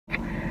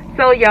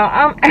So y'all,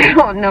 I'm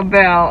out and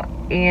about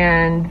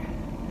and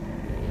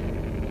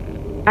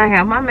I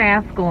have my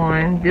mask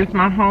on. This is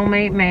my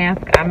homemade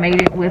mask. I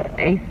made it with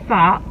a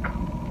sock.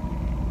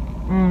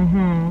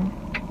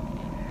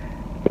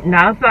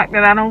 Not a sock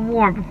that I don't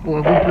worn before.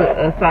 It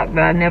was a sock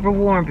that I never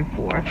worn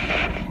before.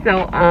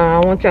 So I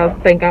want y'all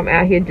to think I'm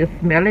out here just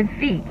smelling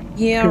feet.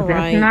 Yeah, because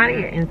right. that's not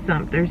it in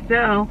Sumter.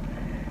 So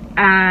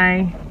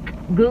I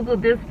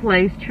Googled this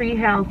place,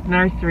 Treehouse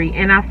Nursery,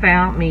 and I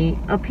found me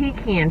a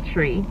pecan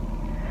tree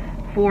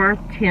for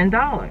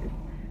 $10.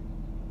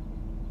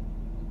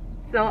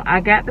 So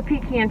I got the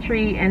pecan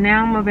tree, and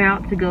now I'm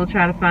about to go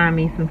try to find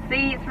me some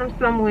seeds from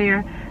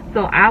somewhere.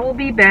 So I will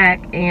be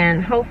back,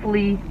 and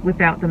hopefully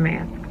without the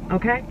mask.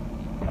 Okay?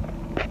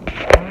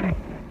 Alright,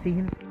 see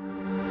you.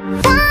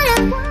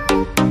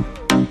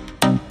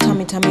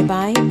 Tummy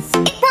bites.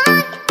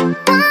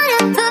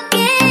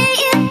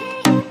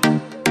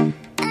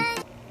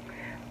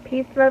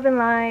 Peace, love, and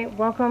light.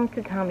 Welcome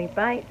to Tommy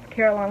Bites,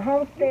 Caroline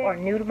Homestead. Or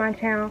new to my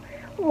channel,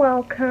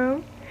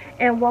 welcome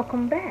and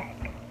welcome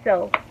back.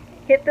 So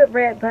hit the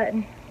red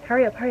button.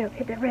 Hurry up,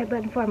 hit that red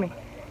button for me.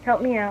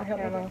 Help me out,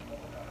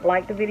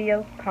 like the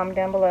video, comment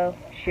down below,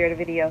 share the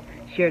video,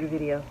 share the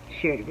video,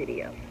 share the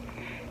video.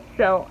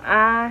 So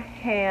I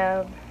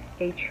have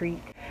a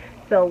treat.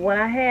 So what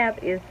I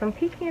have is some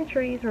pecan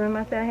trees. Remember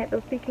I said I had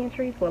those pecan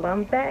trees? Well,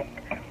 I'm back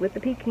with the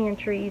pecan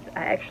trees.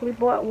 I actually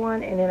bought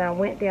one, and then I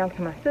went down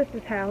to my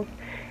sister's house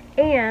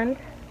and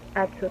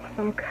I took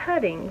some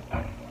cuttings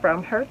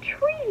from her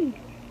tree.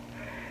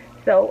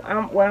 So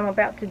what I'm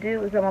about to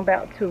do is I'm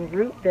about to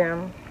root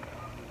them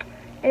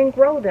and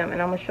grow them, and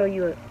I'm going to show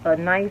you a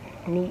nice,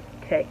 neat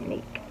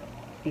technique.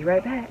 Be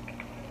right back.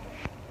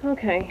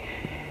 Okay,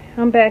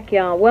 I'm back,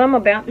 y'all. What I'm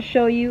about to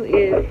show you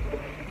is,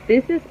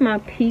 this is my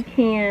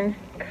pecan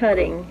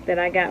cutting that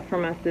I got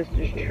from my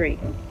sister's tree.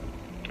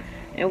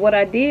 And what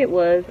I did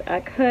was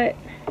I cut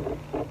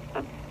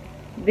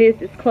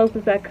this as close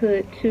as I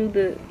could to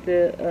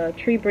the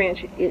tree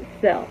branch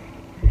itself.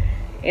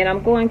 And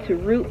I'm going to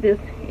root this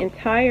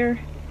entire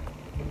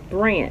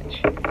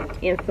branch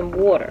in some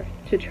water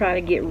to try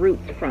to get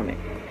roots from it.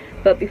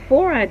 But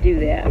before I do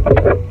that, I'm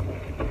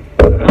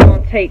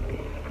going to take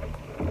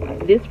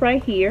this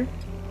right here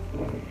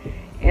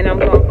and I'm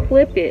going to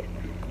clip it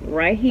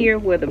right here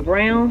where the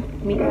brown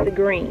meets the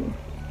green,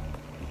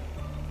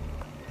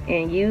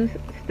 and use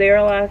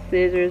sterilized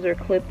scissors or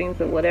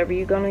clippings or whatever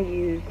you're going to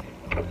use,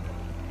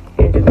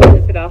 and just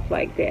clip it off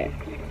like that.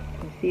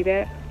 You see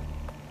that?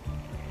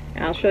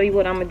 And I'll show you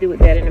what I'm going to do with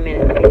that in a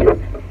minute. Let me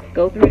just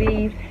go through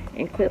these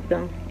and clip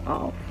them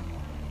off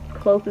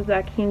as close as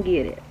I can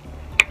get it.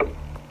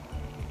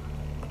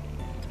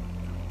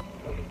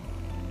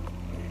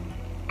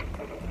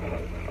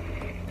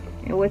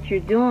 And what you're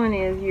doing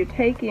is you're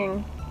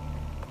taking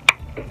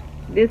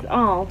this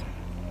off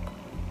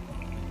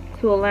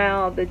to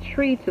allow the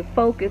tree to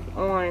focus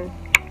on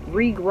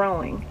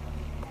regrowing.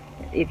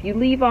 If you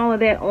leave all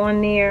of that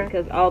on there,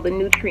 because all the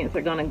nutrients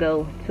are going to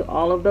go to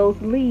all of those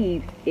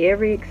leaves,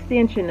 every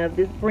extension of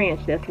this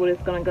branch, that's what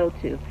it's going to go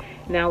to.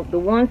 Now the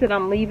ones that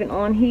I'm leaving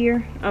on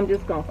here, I'm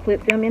just going to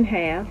clip them in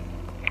half.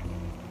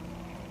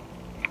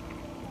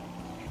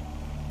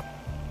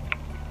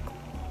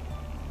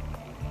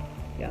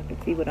 Y'all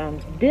can see what I'm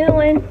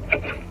doing.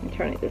 Let me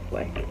turn it this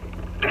way.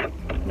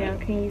 Now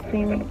can you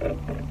see me?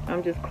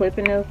 I'm just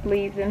clipping those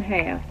leaves in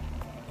half.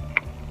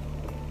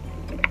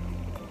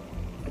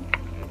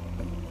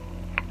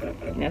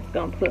 And that's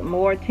going to put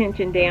more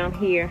attention down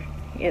here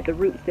at the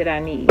roots that I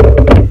need.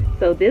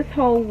 So this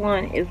whole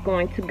one is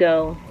going to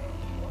go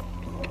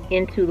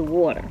into the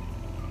water.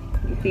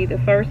 You see the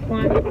first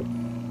one?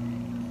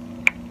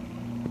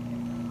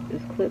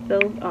 Just clip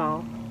those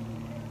off.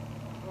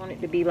 I want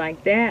it to be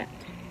like that.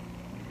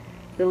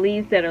 The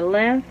leaves that are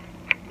left,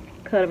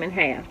 cut them in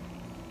half.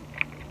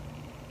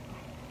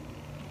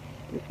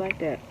 Just like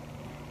that.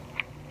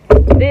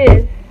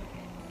 This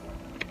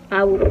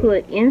I will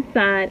put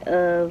inside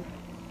of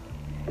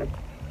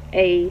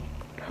a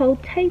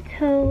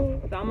potato.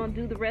 So I'm going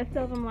to do the rest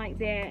of them like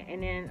that,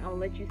 and then I'll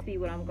let you see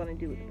what I'm going to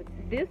do with it.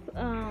 This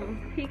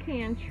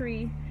pecan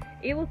tree,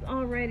 it was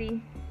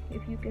already,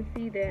 if you can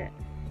see that,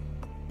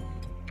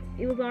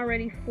 it was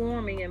already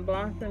forming and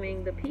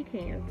blossoming the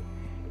pecans.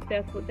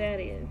 That's what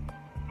that is.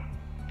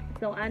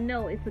 So I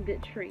know it's a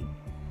good tree.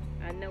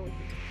 I know it's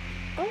a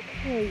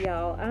Okay,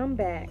 y'all, I'm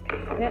back.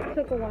 That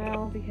took a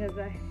while because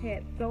I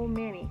had so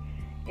many.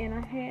 And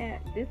I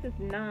had, this is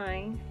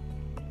 9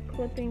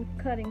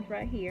 cuttings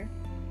right here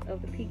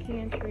of the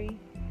pecan tree.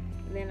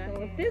 And then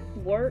so if this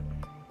works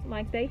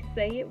like they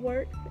say it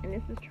works, and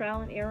this is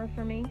trial and error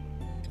for me,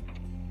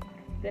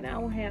 then I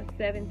will have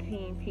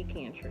 17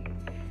 pecan trees.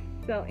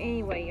 So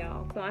anyway,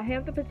 y'all, so I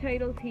have the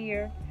potatoes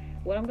here.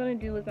 What I'm going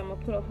to do is I'm going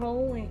to put a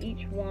hole in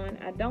each one.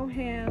 I don't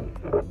have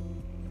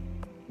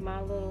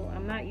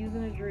I'm not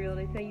using a drill.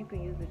 They say you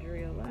can use a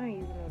drill, but I ain't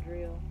using no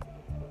drill.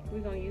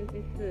 We're going to use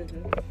these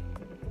scissors.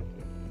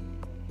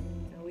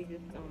 And we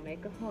just going to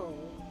make a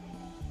hole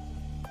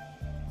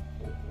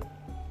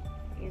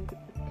in the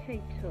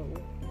potato,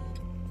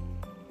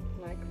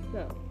 like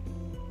so.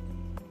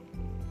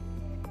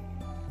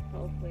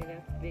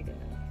 big enough.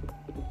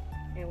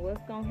 And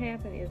what's gonna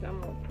happen is I'm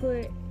gonna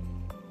put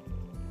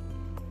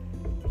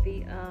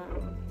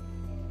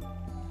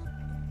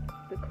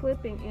the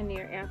clipping in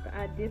there after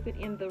I dip it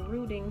in the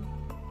rooting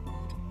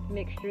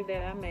mixture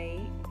that I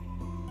made.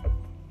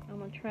 I'm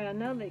gonna try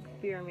another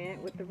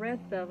experiment with the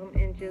rest of them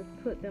and just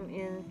put them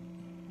in.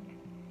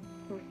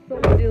 So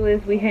what we do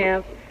is we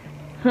have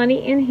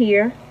honey in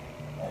here.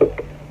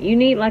 You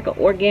need like an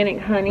organic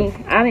honey.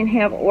 I didn't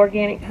have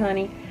organic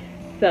honey,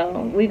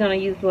 so we're gonna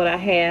use what I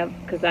have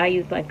because I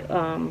use like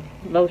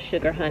low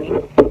sugar honey.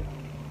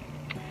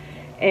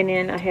 And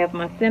then I have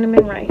my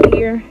cinnamon right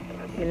here.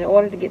 And in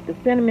order to get the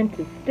cinnamon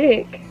to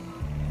stick,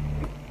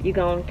 you're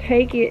gonna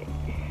take it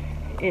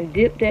and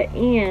dip that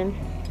in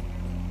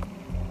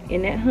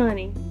that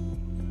honey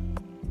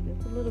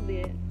just a little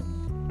bit,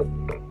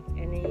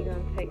 and then you're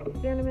gonna take the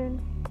cinnamon,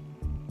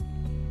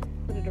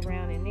 put it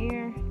around in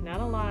there,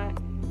 not a lot,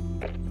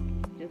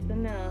 just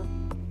enough.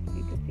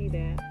 You can see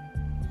that,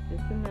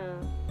 just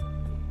enough.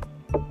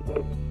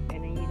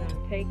 And then you're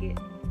gonna take it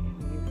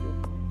and use this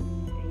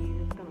one, and you're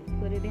just gonna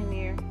put it in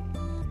there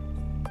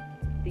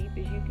as deep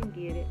as you can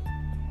get it.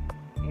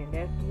 And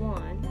that's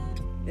one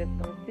that's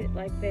gonna sit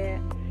like that.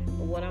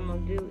 But what I'm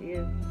gonna do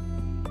is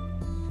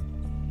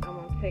I'm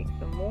gonna take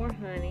some more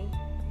honey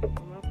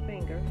on my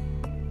finger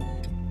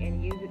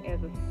and use it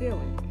as a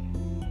sealant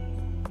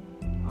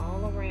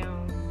all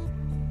around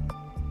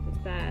the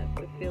sides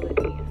to fill it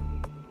in.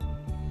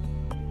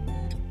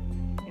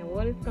 And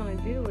what it's gonna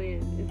do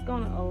is it's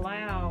gonna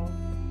allow,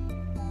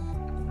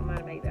 I might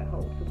have made that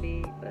hole too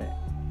big, but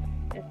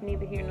that's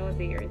neither here nor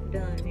there. It's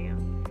done now.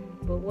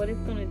 But what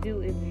it's gonna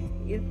do is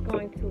it's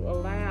going to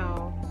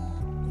allow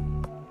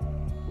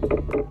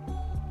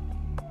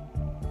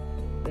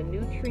the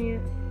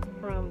nutrients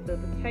from the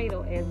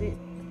potato as it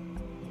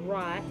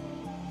rots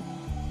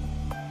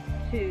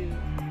to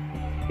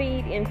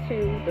feed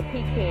into the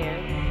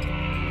pecan.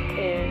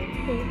 And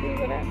can you see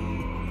what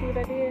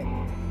I did?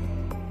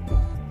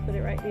 Put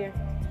it right there.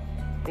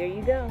 There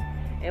you go.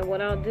 And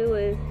what I'll do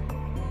is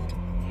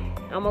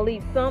I'm gonna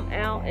leave some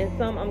out and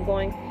some I'm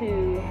going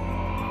to.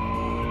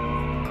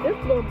 This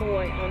little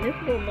boy on this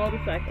little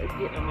motorcycle is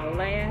getting on my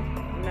last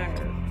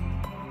nerve.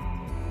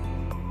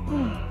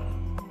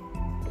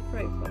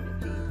 Pray for me,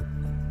 Jesus.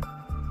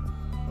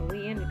 Well, we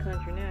in the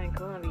country now in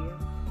Columbia.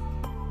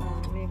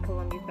 I'm in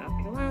Columbia, South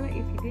Carolina, if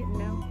you didn't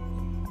know.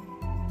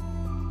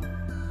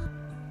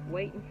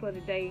 Waiting for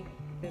the day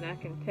that I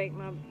can take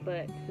my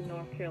butt to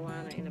North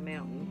Carolina in the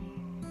mountains.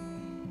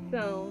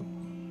 So,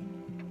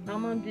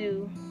 I'm going to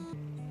do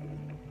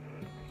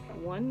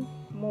one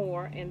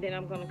more, and then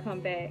I'm going to come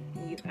back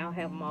and I'll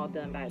have them all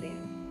done by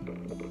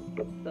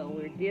then. So,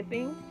 we're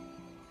dipping.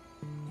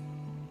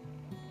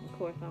 Of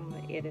course, I'm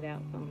going to edit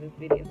out some of this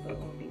video so it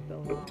won't be so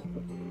long.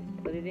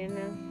 Put it in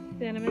the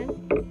cinnamon,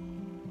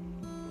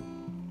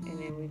 and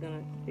then we're going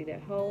to see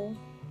that hole,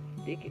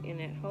 stick it in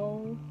that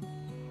hole,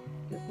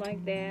 just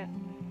like that.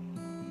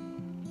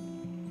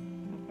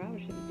 I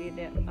probably should have did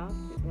that the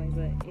opposite way,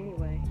 but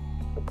anyway,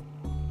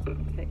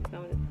 take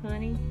some of this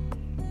honey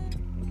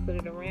and put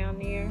it around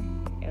there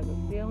as a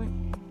sealant,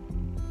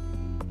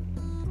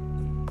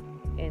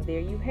 and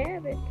there you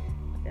have it.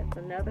 That's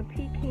another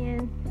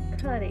pecan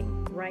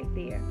cutting right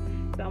there.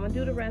 So I'm going to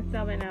do the rest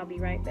of it and I'll be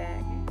right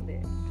back.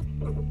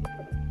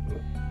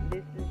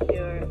 This is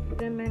your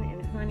cinnamon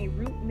and honey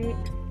root mix.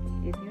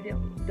 If you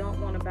don't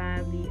want to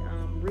buy the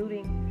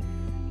rooting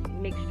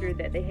mixture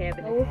that they have.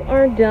 Those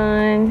are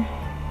done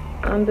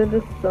under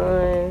the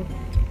sun.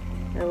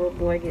 That little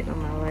boy getting on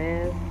my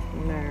last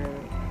nerve.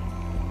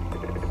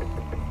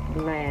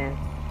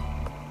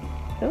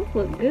 Those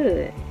look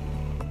good.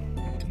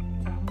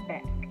 I'm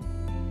back.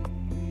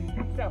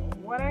 So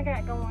what I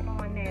got going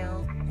on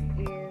now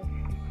is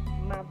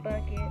my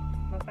bucket,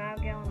 my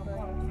 5-gallon bucket.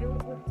 I'm going to fill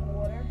it with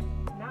water,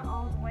 not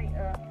all the way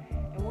up.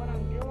 And what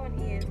I'm doing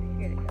is,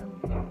 here it goes.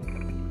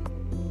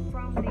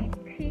 From the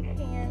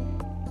pecan,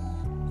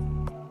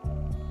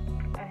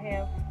 I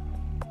have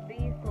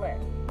these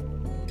left.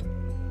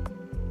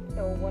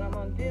 So what I'm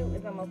going to do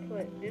is I'm going to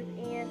put this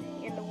end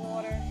in the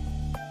water,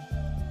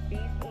 these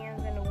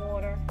ends in the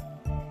water,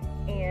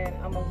 and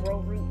I'm going to grow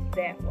roots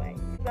that way.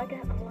 I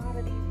got a lot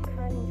of these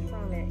cuttings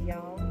from it,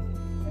 y'all.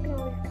 Look at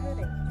all these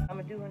cuttings.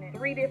 I'm doing it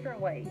 3 different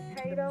ways.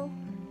 Potato,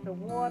 the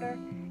water,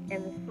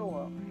 and the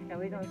soil. And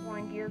we're going to,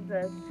 one gives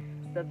us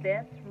the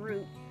best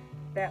roots.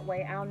 That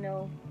way I'll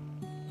know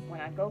when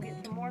I go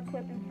get some more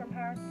clippings from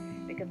her,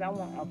 because I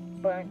want a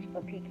bunch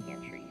of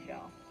pecan trees,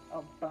 y'all.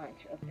 A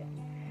bunch of them.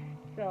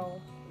 So,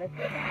 let's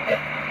get it.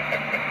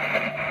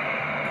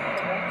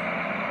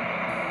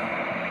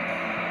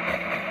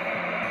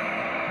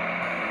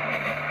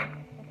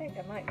 I think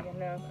that might be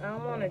enough. I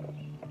don't want to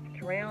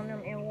drown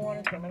them in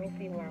water, so let me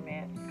see where I'm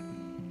at.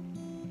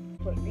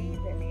 Put these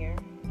in there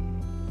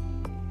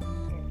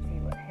and see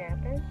what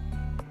happens.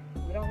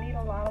 We don't need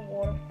a lot of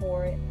water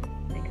for it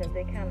because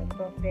they kind of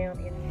sunk down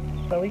in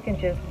there. So we can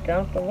just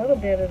dump a little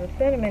bit of the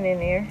cinnamon in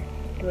there,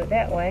 do it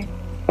that way.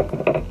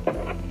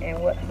 And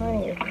what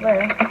honey is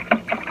left,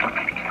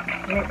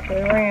 mix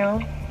it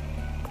around.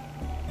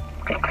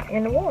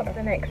 in the water.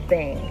 The next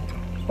thing.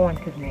 On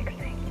to the next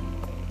thing.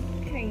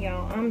 Okay,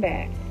 y'all, I'm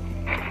back.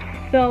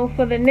 So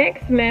for the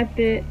next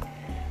method,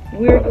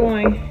 we're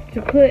going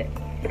to put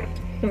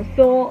some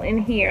soil in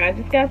here. I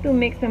just got through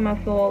mixing my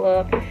soil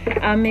up.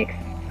 I mixed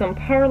some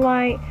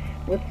perlite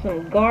with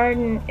some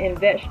garden and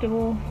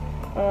vegetable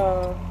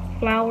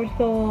flower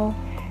soil,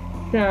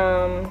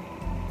 some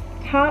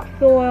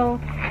topsoil,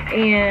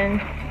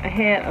 and I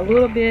had a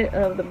little bit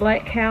of the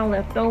black cow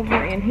left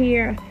over in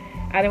here.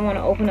 I didn't want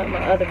to open up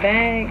my other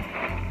bag,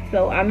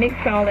 so I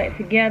mixed all that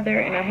together,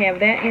 and I have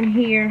that in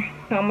here.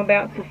 So I'm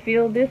about to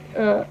fill this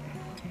up,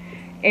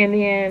 and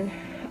then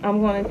I'm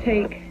going to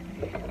take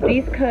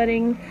these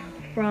cuttings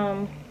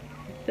from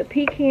the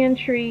pecan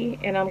tree,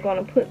 and I'm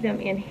going to put them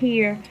in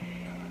here.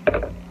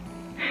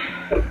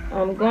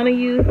 I'm going to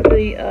use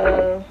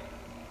the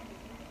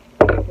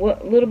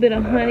little bit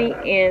of honey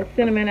and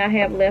cinnamon I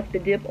have left to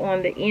dip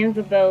on the ends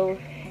of those,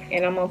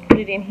 and I'm going to put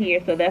it in here.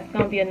 So that's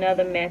going to be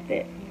another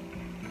method.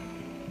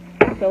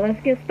 So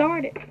let's get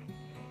started.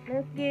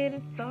 Let's get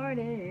it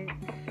started.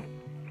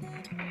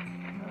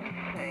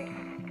 Okay.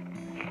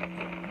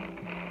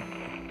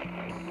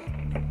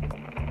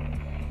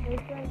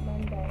 It's like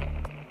Monday.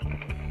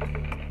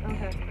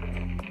 Okay.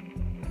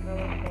 I'm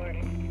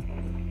recording.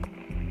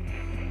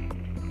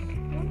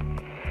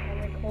 I'm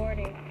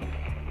recording.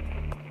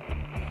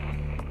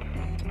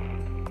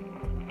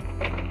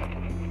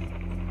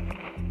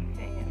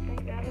 Okay, I think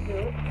that'll do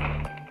it.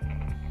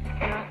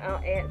 And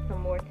I'll add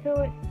some more to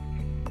it.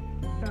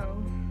 So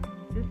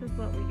this is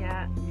what we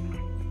got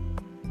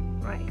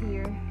right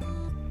here.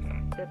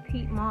 The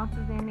peat moss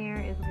is in there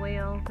as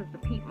well, because the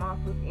peat moss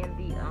was in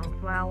the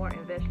flower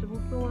and vegetable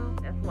soil.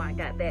 That's why I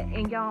got that.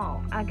 And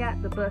y'all, I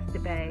got the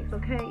busted bags,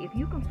 okay? If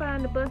you can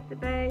find the busted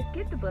bags,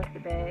 get the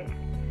busted bags,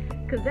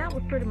 because that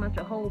was pretty much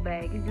a whole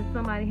bag. It's just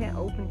somebody had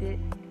opened it,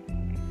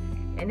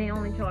 and they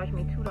only charged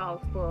me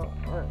 $2 for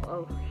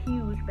a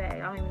huge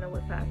bag. I don't even know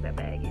what size that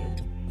bag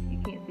is. You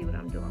can't see what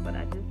I'm doing, but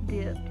I just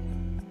dipped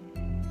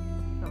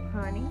some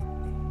honey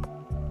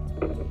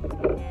and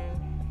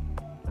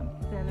some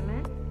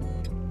cinnamon.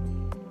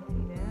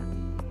 See that?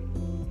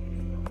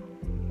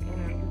 And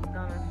I'm just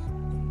gonna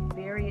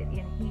bury it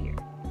in here.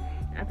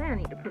 I think I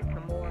need to put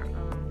some more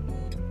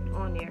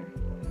on there,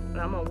 but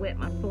I'm gonna wet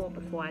my soil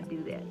before I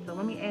do that. So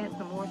let me add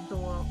some more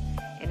soil,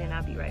 and then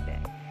I'll be right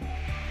back.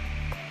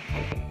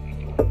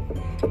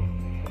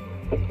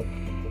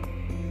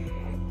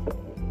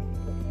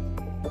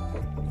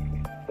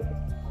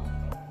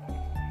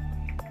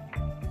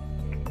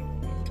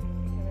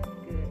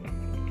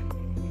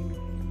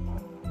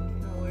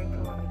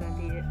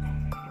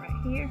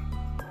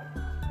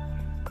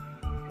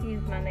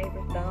 Excuse my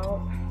neighbor's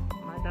dog.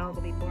 My dog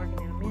will be barking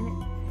in a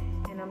minute.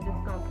 And I'm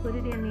just going to put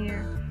it in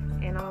there.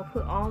 And I'm going to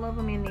put all of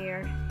them in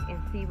there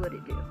and see what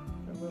it do.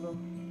 A little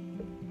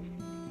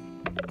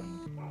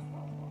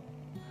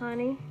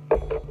honey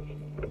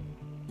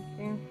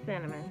and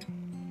cinnamon.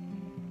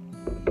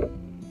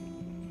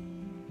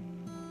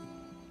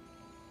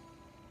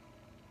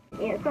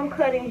 And some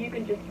cuttings you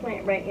can just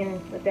plant right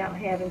in without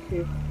having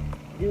to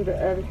do the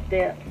other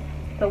steps.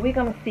 So we're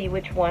going to see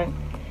which one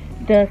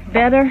does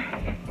better.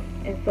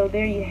 And so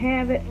there you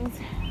have it.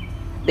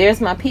 There's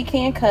my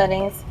pecan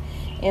cuttings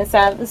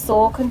inside of the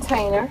soil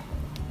container.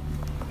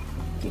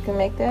 You can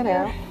make that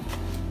out.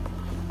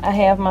 I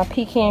have my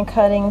pecan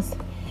cuttings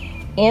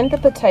in the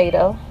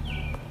potato,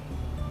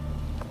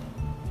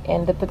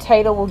 and the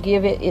potato will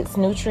give it its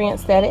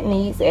nutrients that it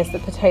needs as the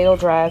potato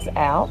dries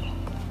out.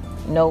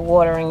 No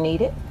watering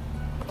needed.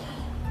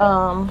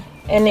 And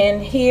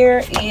then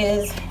here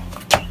is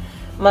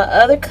my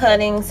other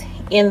cuttings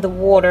in the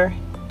water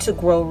to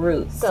grow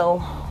roots.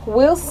 So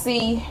we'll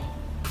see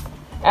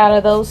out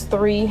of those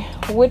three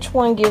which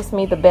one gives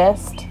me the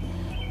best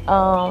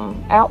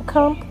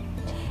outcome,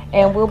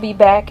 and we'll be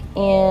back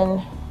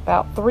in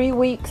about 3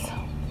 weeks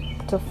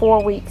to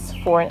 4 weeks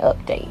for an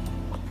update.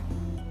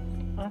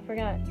 I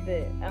forgot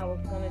that I was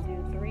going to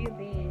do 3 of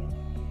these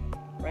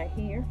right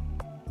here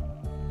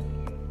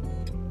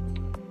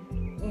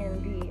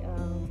in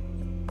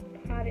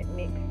the potted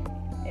mix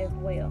as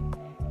well.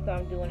 So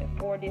I'm doing it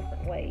 4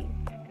 different ways.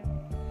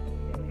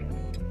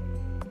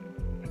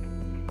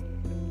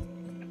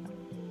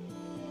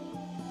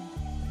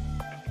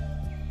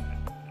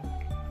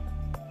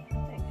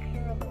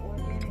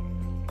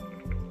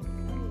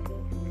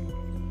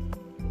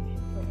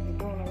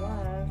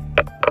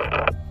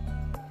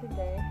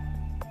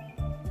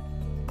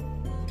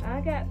 I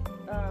got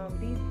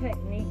these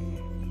techniques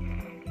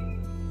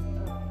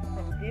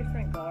from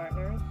different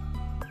gardeners,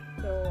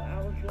 so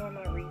I was doing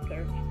my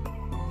research.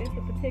 If it's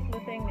a particular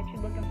thing that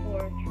you're looking for,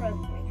 trust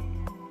me,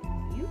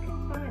 you can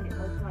find it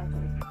most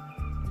likely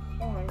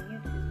on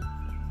YouTube.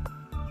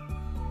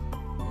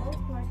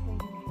 Most likely you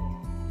can.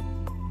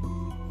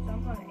 So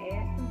I'm going to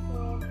add some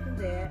soil to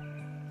that.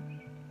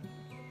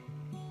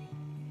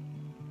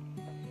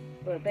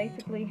 But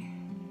basically,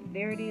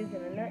 there it is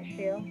in a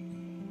nutshell.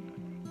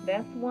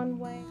 That's one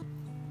way.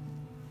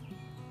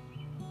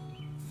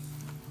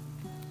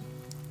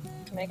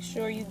 Make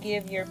sure you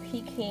give your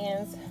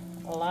pecans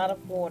A lot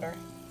of water.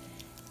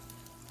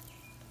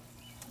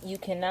 You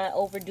cannot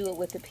overdo it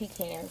with the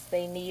pecans.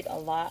 They need a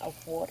lot of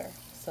water.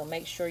 So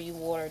make sure you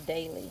water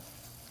daily.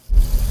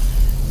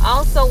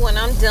 Also, when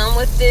I'm done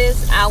with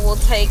this, I will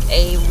take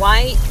a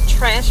white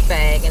trash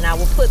bag and I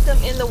will put them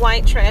in the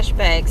white trash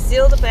bag.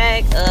 Seal the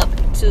bag up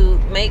to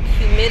make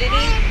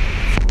humidity.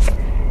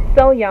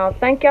 So y'all,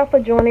 thank y'all for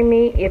joining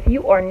me. If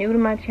you are new to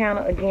my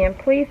channel, again,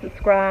 please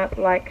subscribe,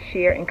 like,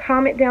 share, and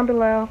comment down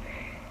below.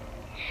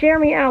 Share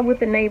me out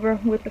with a neighbor,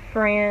 with a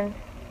friend.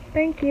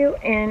 Thank you.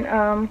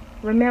 And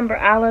remember,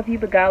 I love you,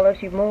 but God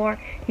loves you more.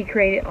 He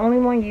created only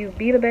one you.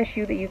 Be the best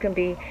you that you can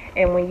be.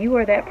 And when you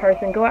are that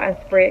person, go out and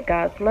spread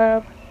God's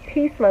love.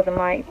 Peace, love, and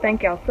light.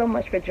 Thank y'all so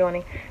much for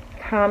joining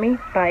Tommy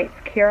Bites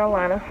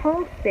Carolina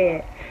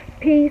Homestead.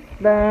 Peace,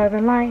 love,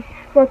 and light.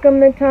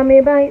 Welcome to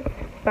Tommy Bites.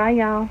 Bye,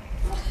 y'all.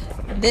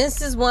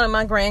 This is one of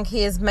my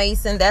grandkids,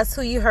 Mason. That's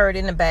who you heard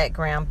in the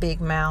background,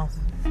 big mouth.